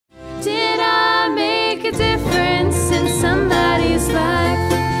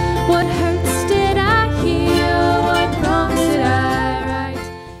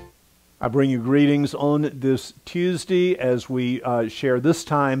I bring you greetings on this Tuesday as we share this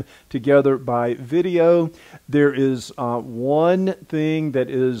time together by video. There is one thing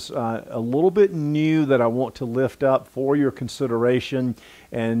that is a little bit new that I want to lift up for your consideration,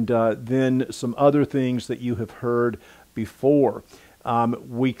 and then some other things that you have heard before.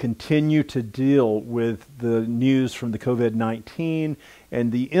 We continue to deal with the news from the COVID-19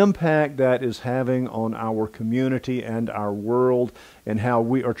 and the impact that is having on our community and our world, and how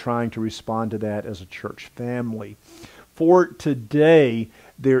we are trying to respond to that as a church family. For today,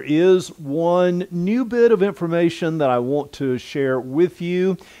 there is one new bit of information that I want to share with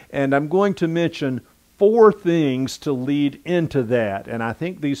you, and I'm going to mention 4 things to lead into that, and I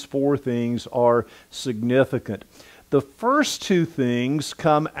think these 4 things are significant. The first 2 things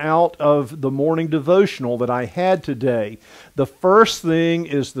come out of the morning devotional that I had today. The first thing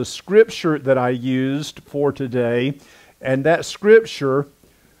is the scripture that I used for today, and that scripture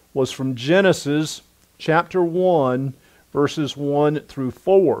was from Genesis chapter 1, verses 1 through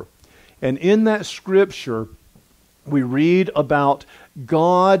 4. And in that scripture, we read about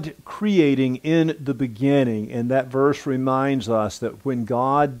God creating in the beginning, and that verse reminds us that when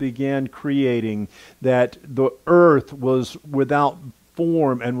God began creating, that the earth was without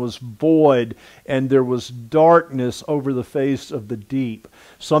form and was void, and there was darkness over the face of the deep.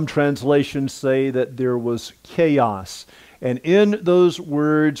 Some translations say that there was chaos. And in those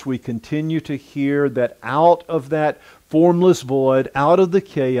words, we continue to hear that out of that formless void, out of the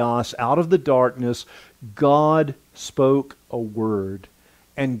chaos, out of the darkness, God spoke a word.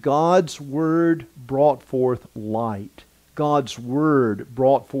 And God's word brought forth light. God's word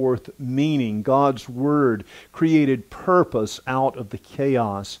brought forth meaning. God's word created purpose out of the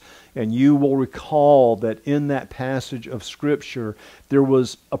chaos. And you will recall that in that passage of Scripture, there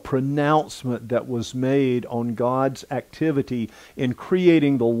was a pronouncement that was made on God's activity in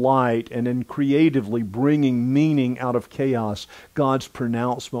creating the light and in creatively bringing meaning out of chaos. God's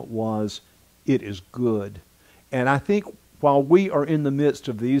pronouncement was, "It is good." And I think while we are in the midst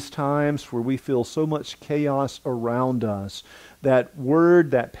of these times where we feel so much chaos around us, that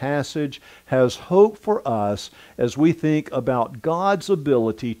word, that passage, has hope for us as we think about God's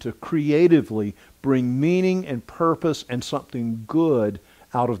ability to creatively bring meaning and purpose and something good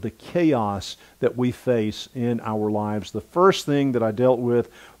out of the chaos that we face in our lives. The first thing that I dealt with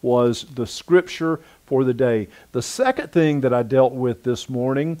was the scripture for the day. The second thing that I dealt with this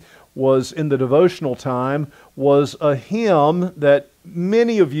morning was in the devotional time was a hymn that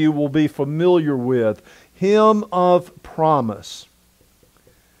many of you will be familiar with, Hymn of Promise.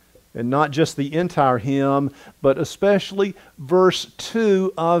 And not just the entire hymn, but especially verse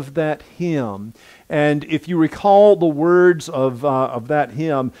 2 of that hymn. And if you recall the words of that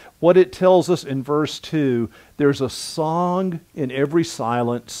hymn, what it tells us in verse 2, there's a song in every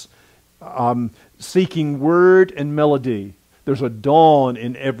silence, seeking word and melody. There's a dawn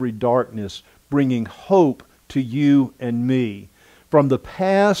in every darkness, bringing hope to you and me. From the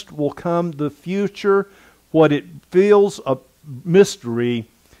past will come the future, what it feels a mystery,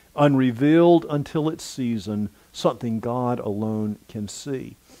 unrevealed until its season, something God alone can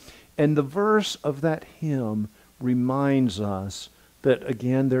see. And the verse of that hymn reminds us that,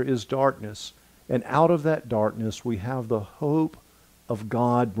 again, there is darkness. And out of that darkness, we have the hope of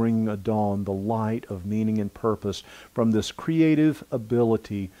God bringing a dawn, the light of meaning and purpose from this creative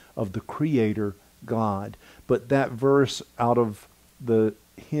ability of the Creator God. But that verse out of the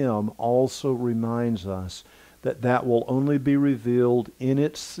hymn also reminds us that that will only be revealed in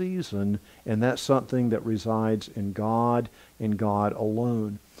its season, and that's something that resides in God and God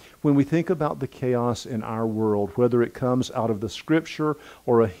alone. When we think about the chaos in our world, whether it comes out of the Scripture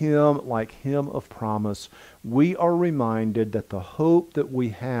or a hymn like Hymn of Promise, we are reminded that the hope that we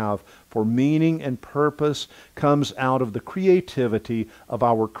have for meaning and purpose comes out of the creativity of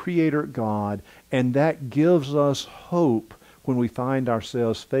our Creator God, and that gives us hope when we find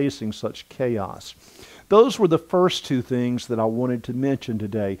ourselves facing such chaos. Those were the first 2 things that I wanted to mention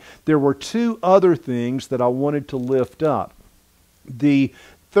today. There were 2 other things that I wanted to lift up. The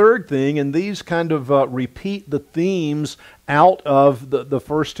third thing, and these kind of repeat the themes out of the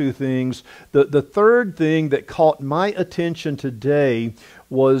first 2 things. The third thing that caught my attention today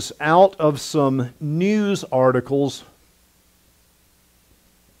was out of some news articles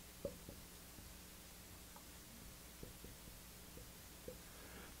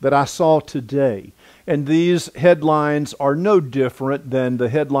that I saw today. And these headlines are no different than the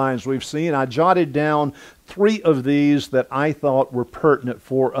headlines we've seen. I jotted down 3 of these that I thought were pertinent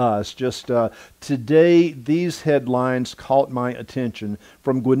for us. Just today, these headlines caught my attention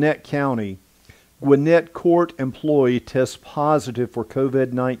from Gwinnett County. Gwinnett Court employee tests positive for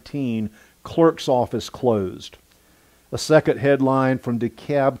COVID-19. Clerk's office closed. A second headline from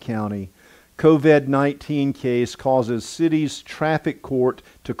DeKalb County. COVID-19 case causes city's traffic court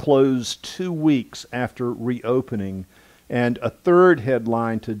to close 2 weeks after reopening. And a third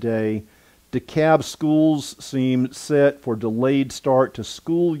headline today. DeKalb schools seem set for delayed start to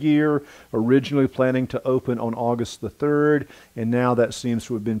school year, originally planning to open on August the 3rd, and now that seems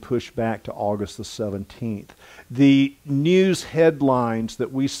to have been pushed back to August the 17th. The news headlines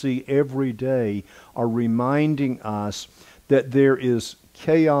that we see every day are reminding us that there is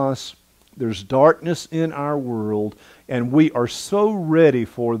chaos, there's darkness in our world, and we are so ready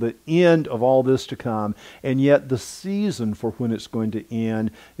for the end of all this to come, and yet the season for when it's going to end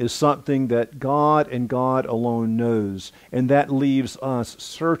is something that God and God alone knows, and that leaves us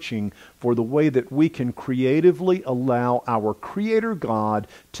searching for the way that we can creatively allow our Creator God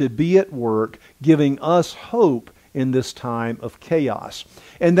to be at work, giving us hope in this time of chaos.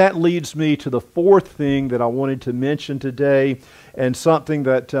 And that leads me to the fourth thing that I wanted to mention today, and something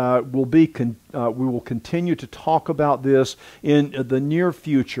that we will continue to talk about this in the near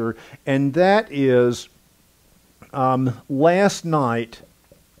future, and that is last night,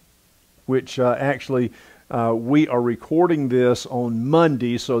 which actually we are recording this on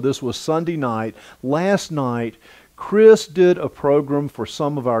Monday, so this was Sunday night. Last night, Chris did a program for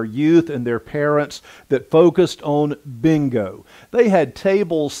some of our youth and their parents that focused on bingo. They had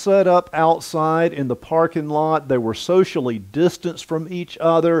tables set up outside in the parking lot. They were socially distanced from each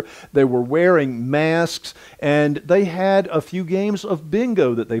other. They were wearing masks, and they had a few games of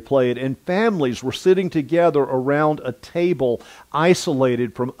bingo that they played, and families were sitting together around a table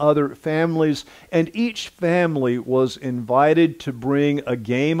isolated from other families, and each family was invited to bring a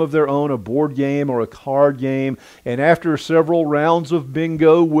game of their own, a board game or a card game. And after several rounds of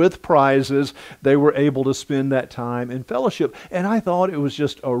bingo with prizes, they were able to spend that time in fellowship. And I thought it was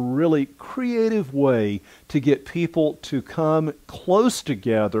just a really creative way to get people to come close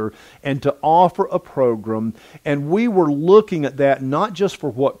together and to offer a program. And we were looking at that not just for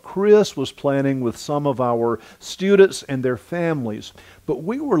what Chris was planning with some of our students and their families, but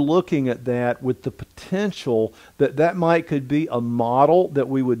we were looking at that with the potential that that might could be a model that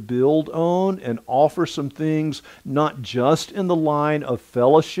we would build on and offer some things not just in the line of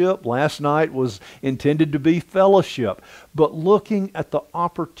fellowship. Last night was intended to be fellowship, but looking at the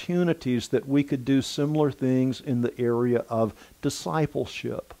opportunities that we could do similar things in the area of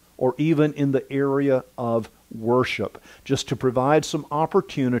discipleship, or even in the area of worship, just to provide some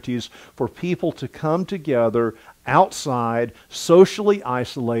opportunities for people to come together outside, socially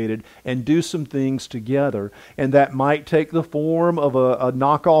isolated, and do some things together. And that might take the form of a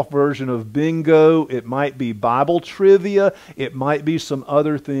knockoff version of bingo. It might be Bible trivia. It might be some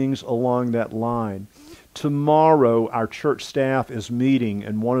other things along that line. Tomorrow, our church staff is meeting,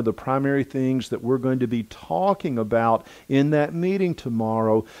 and one of the primary things that we're going to be talking about in that meeting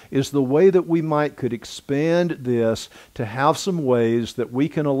tomorrow is the way that we could expand this to have some ways that we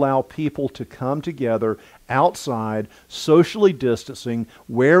can allow people to come together outside, socially distancing,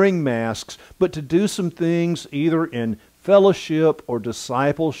 wearing masks, but to do some things either in fellowship or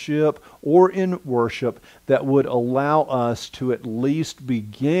discipleship or in worship that would allow us to at least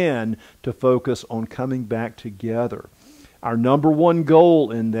begin to focus on coming back together. Our number one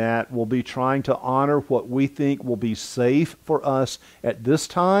goal in that will be trying to honor what we think will be safe for us at this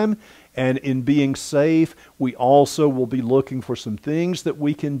time. And in being safe, we also will be looking for some things that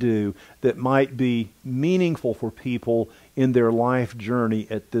we can do that might be meaningful for people in their life journey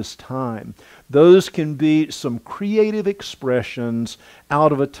at this time. Those can be some creative expressions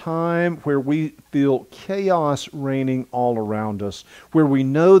out of a time where we feel chaos reigning all around us, where we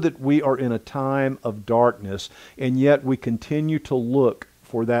know that we are in a time of darkness, and yet we continue to look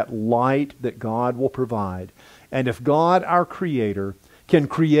for that light that God will provide. And if God, our Creator, can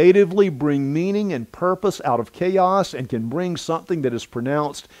creatively bring meaning and purpose out of chaos and can bring something that is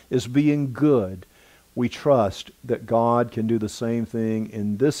pronounced as being good, we trust that God can do the same thing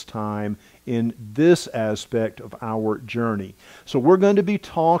in this time, in this aspect of our journey. So we're going to be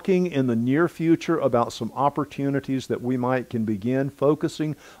talking in the near future about some opportunities that we can begin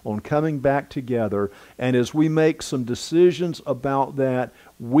focusing on coming back together. And as we make some decisions about that,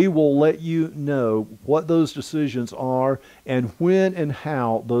 we will let you know what those decisions are and when and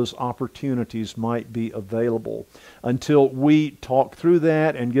how those opportunities might be available. Until we talk through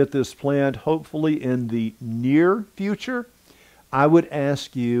that and get this planned, hopefully in the near future, I would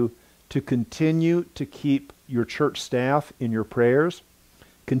ask you to continue to keep your church staff in your prayers,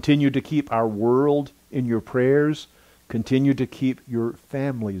 continue to keep our world in your prayers, continue to keep your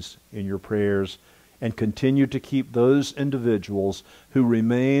families in your prayers, and continue to keep those individuals who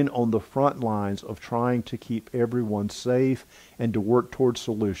remain on the front lines of trying to keep everyone safe and to work towards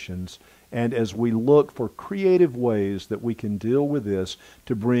solutions. And as we look for creative ways that we can deal with this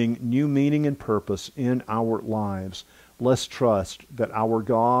to bring new meaning and purpose in our lives, let's trust that our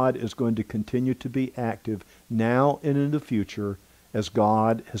God is going to continue to be active now and in the future as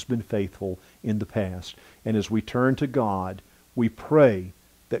God has been faithful in the past. And as we turn to God, we pray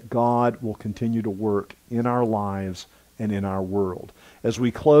that God will continue to work in our lives and in our world. As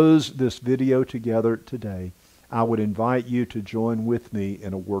we close this video together today, I would invite you to join with me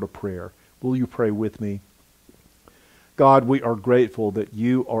in a word of prayer. Will you pray with me? God, we are grateful that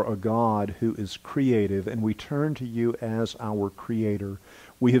you are a God who is creative, and we turn to you as our Creator.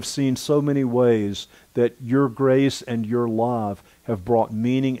 We have seen so many ways that your grace and your love have brought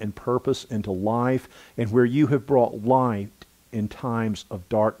meaning and purpose into life, and where you have brought light in times of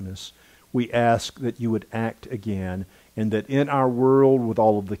darkness. We ask that you would act again, and that in our world, with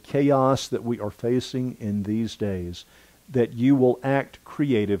all of the chaos that we are facing in these days, that you will act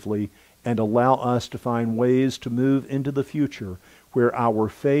creatively and allow us to find ways to move into the future where our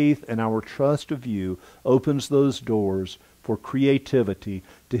faith and our trust of you opens those doors for creativity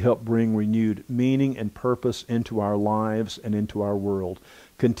to help bring renewed meaning and purpose into our lives and into our world.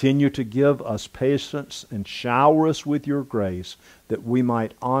 Continue to give us patience and shower us with your grace that we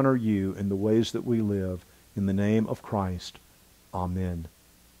might honor you in the ways that we live. In the name of Christ, amen.